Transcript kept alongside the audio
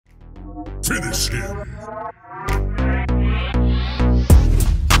Finish him.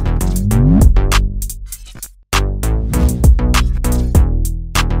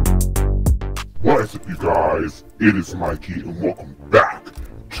 What is up, you guys? It is Mikey, and welcome back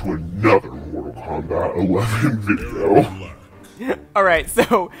to another Mortal Kombat 11 video. Alright,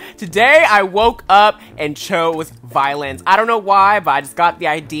 so today I woke up and chose violence. I don't know why, but I just got the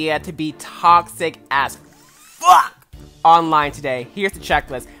idea to be toxic as fuck online today. Here's the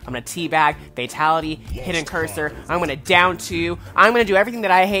checklist. I'm gonna teabag, fatality, hidden cursor, I'm gonna down 2, I'm gonna do everything that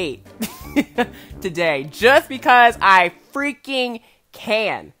I hate today, just because I freaking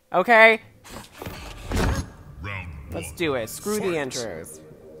can, okay? Let's do it. Screw the intros.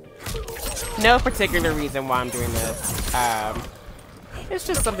 No particular reason why I'm doing this. It's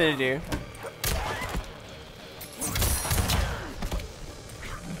just something to do.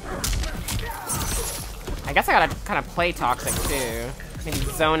 I guess I gotta kind of play toxic too. Maybe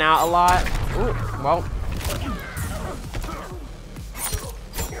zone out a lot. Ooh, well.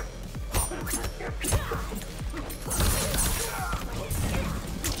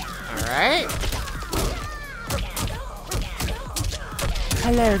 Alright.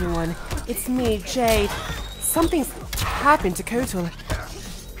 Hello everyone, it's me, Jade. Something's happened to Kotal.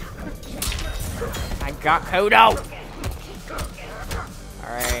 I got Kodo!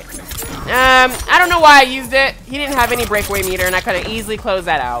 Alright. I don't know why I used it. He didn't have any breakaway meter and I could have easily closed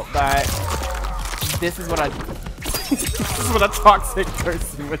that out, but this is what I this is what a toxic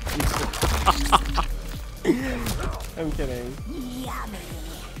person would do. I'm kidding.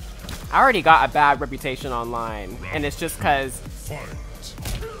 I already got a bad reputation online, and it's just because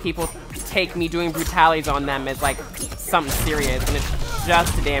people take me doing brutalities on them as like something serious, and it's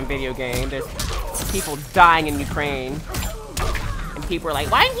just a damn video game. There's people dying in Ukraine, and people are like,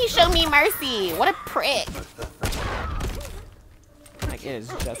 why didn't he show me mercy? What a prick. Like, it is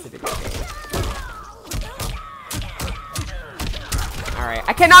just a video game. Alright,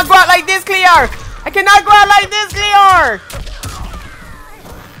 I cannot go out like this, Clear! I cannot go out like this, Clear!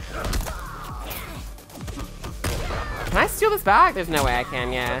 Can I steal this back? There's no way I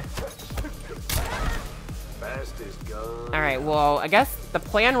can, yeah. Alright, well, I guess the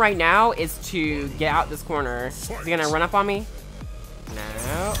plan right now is to get out this corner. Is he gonna run up on me?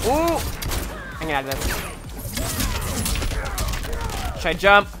 No. Ooh! I can get out of this. Should I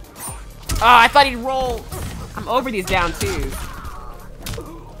jump? Oh, I thought he'd roll! I'm over these down twos.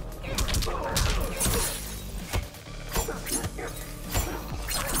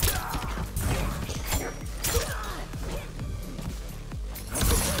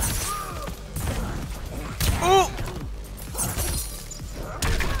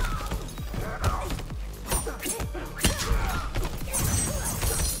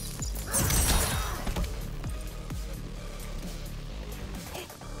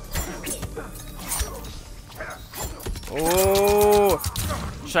 Oh,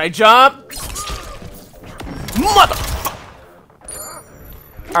 should I jump? Motherfucker!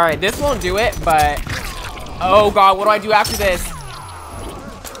 Alright, this won't do it, but oh god, what do I do after this?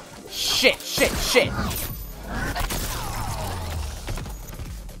 Shit, shit, shit.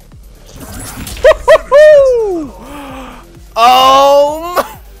 Oh!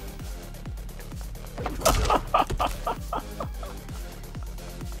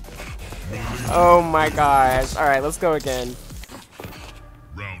 Oh my gosh. Alright, let's go again.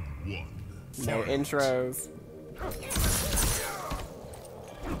 Round 1. No intros.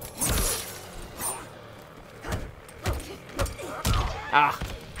 Ah.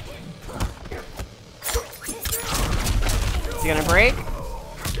 Is he gonna break?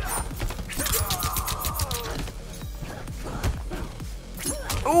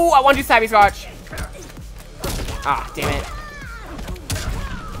 Ooh, I want to do Stabby Scotch. Ah, damn it.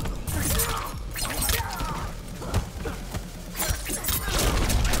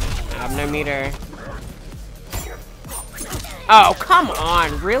 I have no meter. Oh, come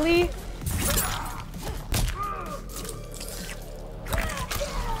on, really?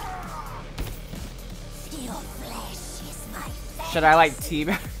 Should I like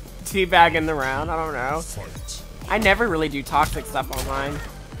teabag in the round? I don't know. I never really do toxic stuff online.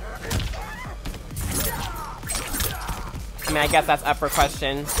 I mean, I guess that's up for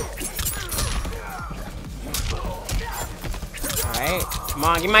question. Alright, come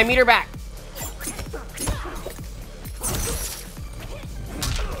on, give my meter back.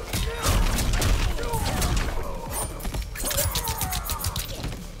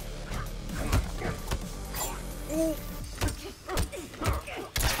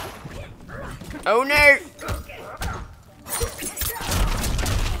 Oh no!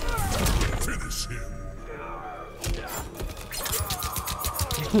 Finish him.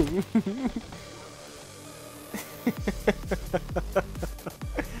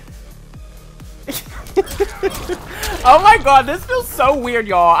 Oh my god, this feels so weird,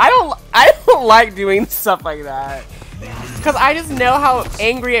 y'all. I don't like doing stuff like that. Cause I just know how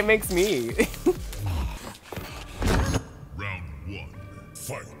angry it makes me. Round 1,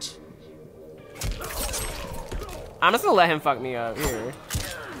 fight. I'm just gonna let him fuck me up here.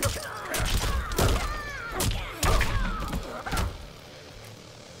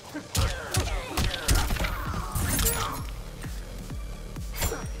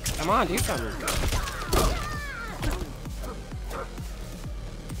 Come on, do something.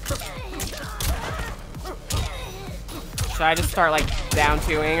 Should I just start like down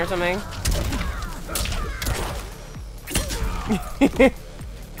 2-ing or something?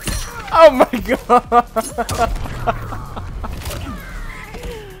 Oh my god!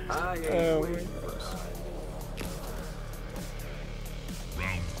 Oh my.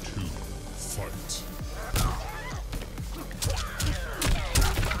 Round 2, fight.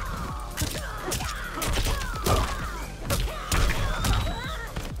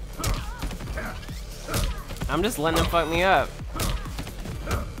 I'm just letting him fuck me up.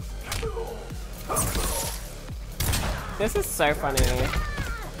 This is so funny.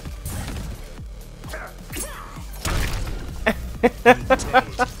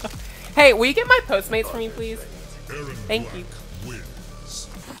 Hey, will you get my Postmates for me, please? Thank you. Wins.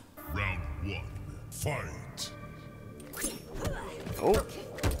 Round 1, fight. Oh.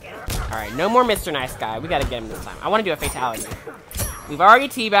 Alright, no more Mr. Nice Guy. We gotta get him this time. I wanna do a fatality. We've already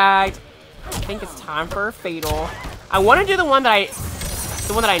teabagged. I think it's time for a fatal. I wanna do the one that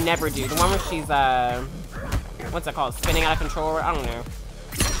I never do. The one where she's what's that called? Spinning out of control? I don't know.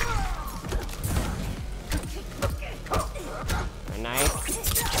 Very nice.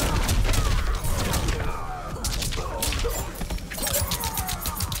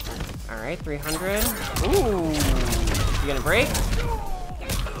 Alright, 300. Ooh. You gonna break?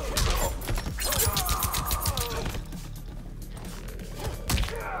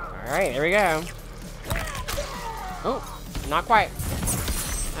 Alright, there we go. Oh, not quite.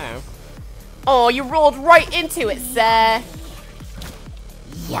 Oh. Oh, you rolled right into it, sir.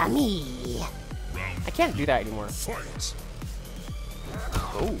 Yummy. I can't do that anymore. Fight.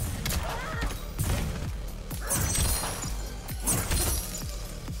 Oh.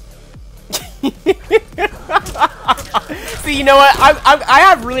 See, you know what? I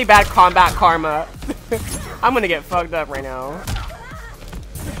have really bad combat karma. I'm gonna get fucked up right now.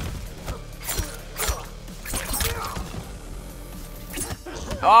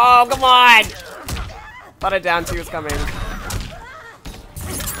 Oh, come on! Thought a down 2 was coming.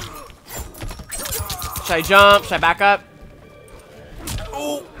 Should I jump? Should I back up?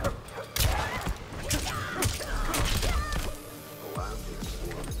 Oh!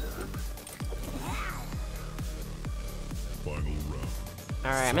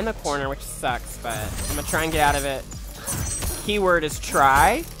 Alright, I'm in the corner, which sucks, but I'm gonna try and get out of it. Keyword is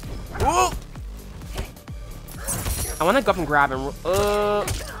try. Ooh! I want to go up and grab him. Alright,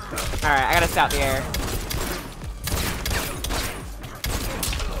 I gotta stay out the air.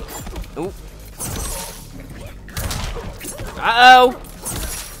 Ooh. Uh-oh!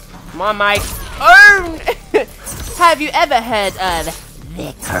 Come on, Mike. Oh! Have you ever heard of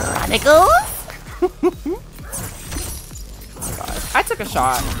the Chronicles? Oh gosh. I took a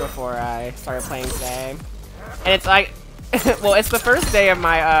shot before I started playing today. And it's like... well, it's the first day of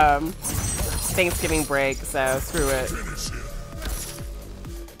my, Thanksgiving break, so screw it.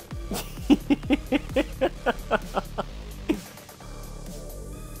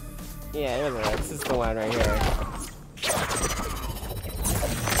 Yeah, this is the one right here.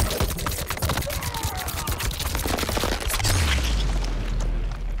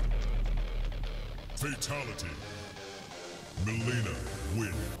 Fatality. Mileena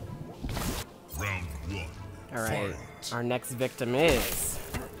win. Round 1. Alright, our next victim is...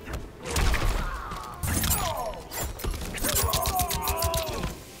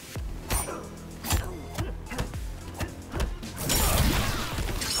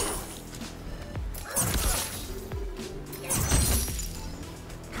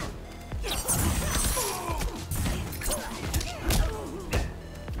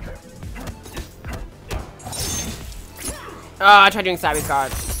 Oh, I tried doing Savvy's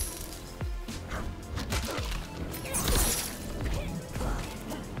card.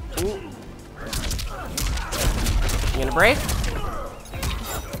 Ooh. You gonna break?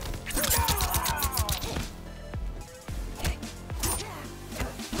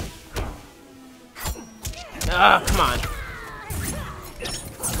 Oh, come on.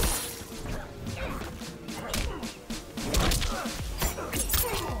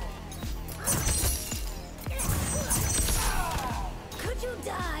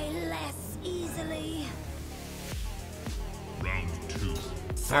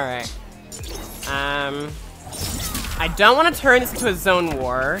 Alright. I don't want to turn this into a zone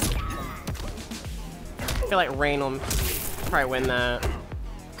war. I feel like Rain will probably win that.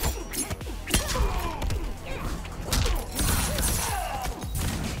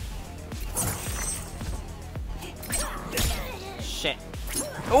 Shit.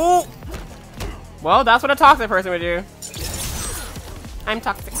 Ooh! Well, that's what a toxic person would do. I'm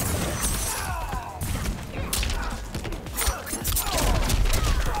toxic.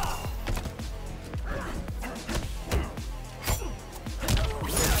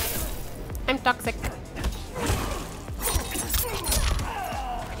 I'm toxic.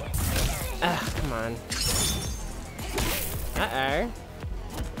 Ugh, come on. Uh-oh.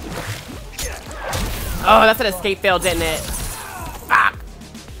 Oh, that's an escape fail, didn't it? Fuck!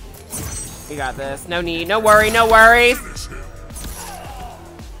 We got this. No need. No worry. No worries.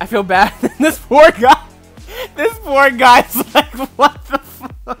 I feel bad. This poor guy. This poor guy's like, what the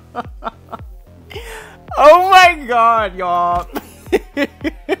fuck? Oh my god, y'all.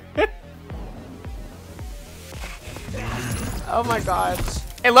 Oh my god.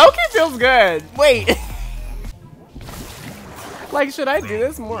 It low-key feels good. Wait. Like, should I do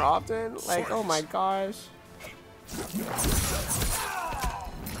this more often? Like, oh my gosh.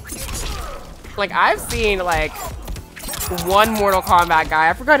 Like, I've seen, like, one Mortal Kombat guy.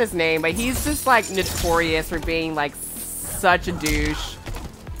 I forgot his name, but he's just, like, notorious for being, like, such a douche.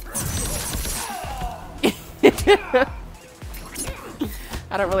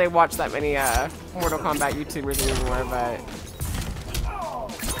 I don't really watch that many, Mortal Kombat YouTubers anymore, but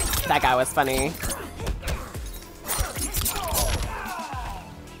that guy was funny.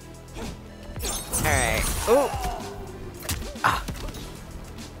 Alright. Ooh. Ah.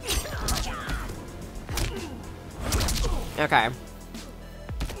 Okay.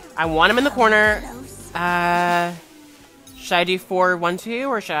 I want him in the corner. Should I do 4-1-2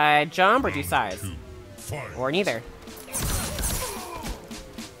 or should I jump or do size? Or neither.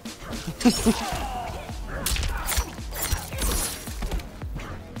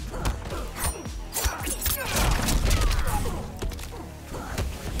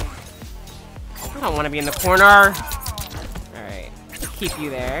 I don't want to be in the corner. Alright. Keep you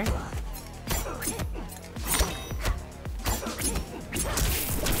there.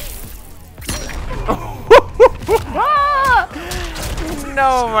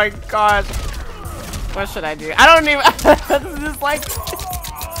 No, my god. What should I do? I don't even. This is just like.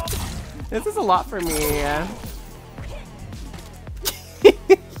 This is a lot for me.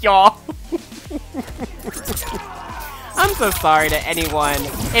 Y'all. I'm so sorry to anyone.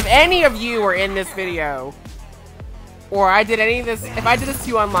 If any of you were in this video, or I did any of this, if I did this to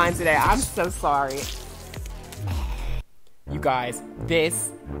you online today, I'm so sorry. You guys,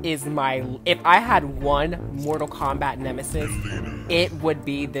 this is my, if I had one Mortal Kombat nemesis, it would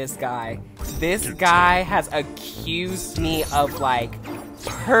be this guy. This guy has accused me of, like,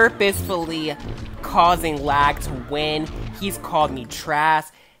 purposefully causing lag to win. He's called me trash.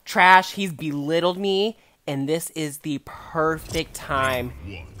 He's belittled me. And this is the perfect time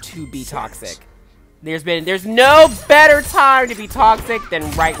to be toxic. There's no better time to be toxic than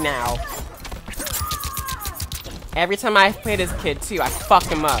right now. Every time I play this kid too, I fuck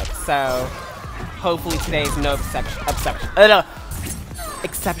him up. So hopefully today's no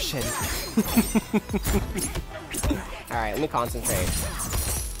exception. Alright, let me concentrate.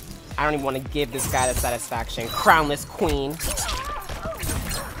 I don't even want to give this guy the satisfaction. Crownless queen.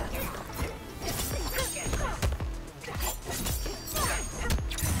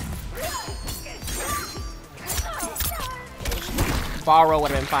 Ball roll would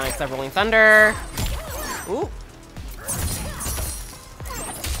have been fine except Rolling Thunder. Ooh.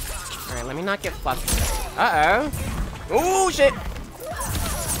 Alright, let me not get flustered. Uh-oh. Ooh, shit.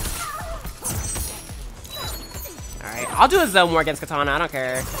 Alright, I'll do a zone war against Katana. I don't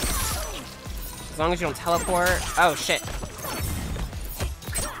care. As long as you don't teleport. Oh, shit.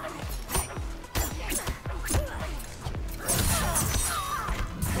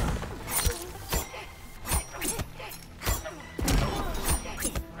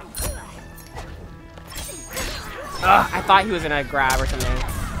 Ugh, I thought he was gonna grab or something.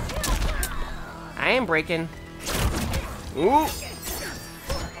 I am breaking. Ooh.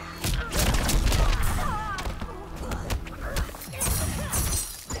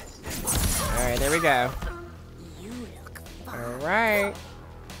 Alright, there we go. Alright.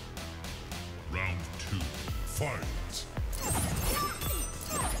 Round 2, fight.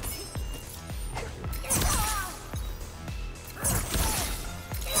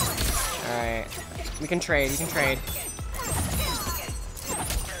 Alright. We can trade, you can trade.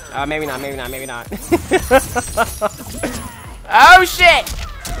 Maybe not, maybe not, maybe not. Oh shit!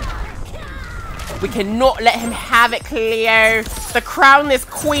 We cannot let him have it, Cleo. The crownless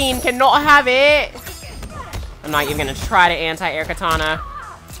queen cannot have it. I'm not even gonna try to anti-air katana.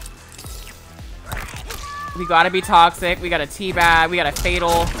 We gotta be toxic. We got a teabag. We got a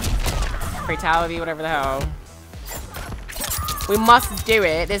fatality, whatever the hell. We must do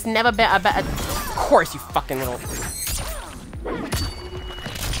it. There's never been a better. Of course, you fucking little.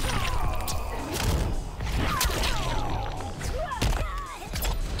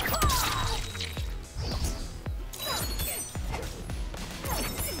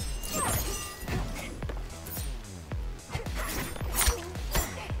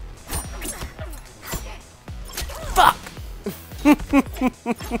 Fuck!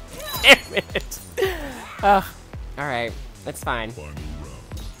 Damn it! Ugh. Alright, that's fine. Final round.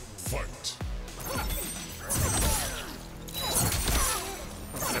 Fight.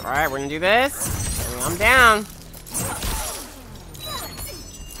 Alright, we're gonna do this. I'm down.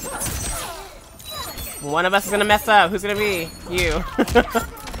 One of us is gonna mess up. Who's gonna be? You.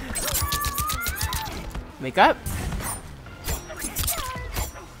 Wake up.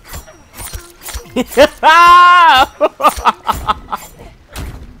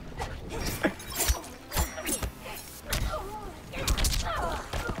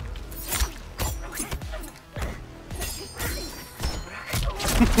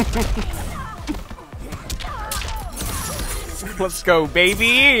 Let's go,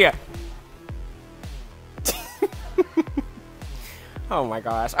 baby! Oh my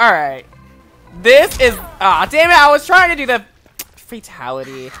gosh. Alright. This is... Aw, damn it! I was trying to do the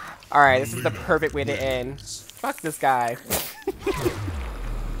fatality. Alright, this is the perfect way to end. Fuck this guy. Cutie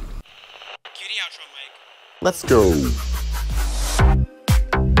outro, Mike. Let's go.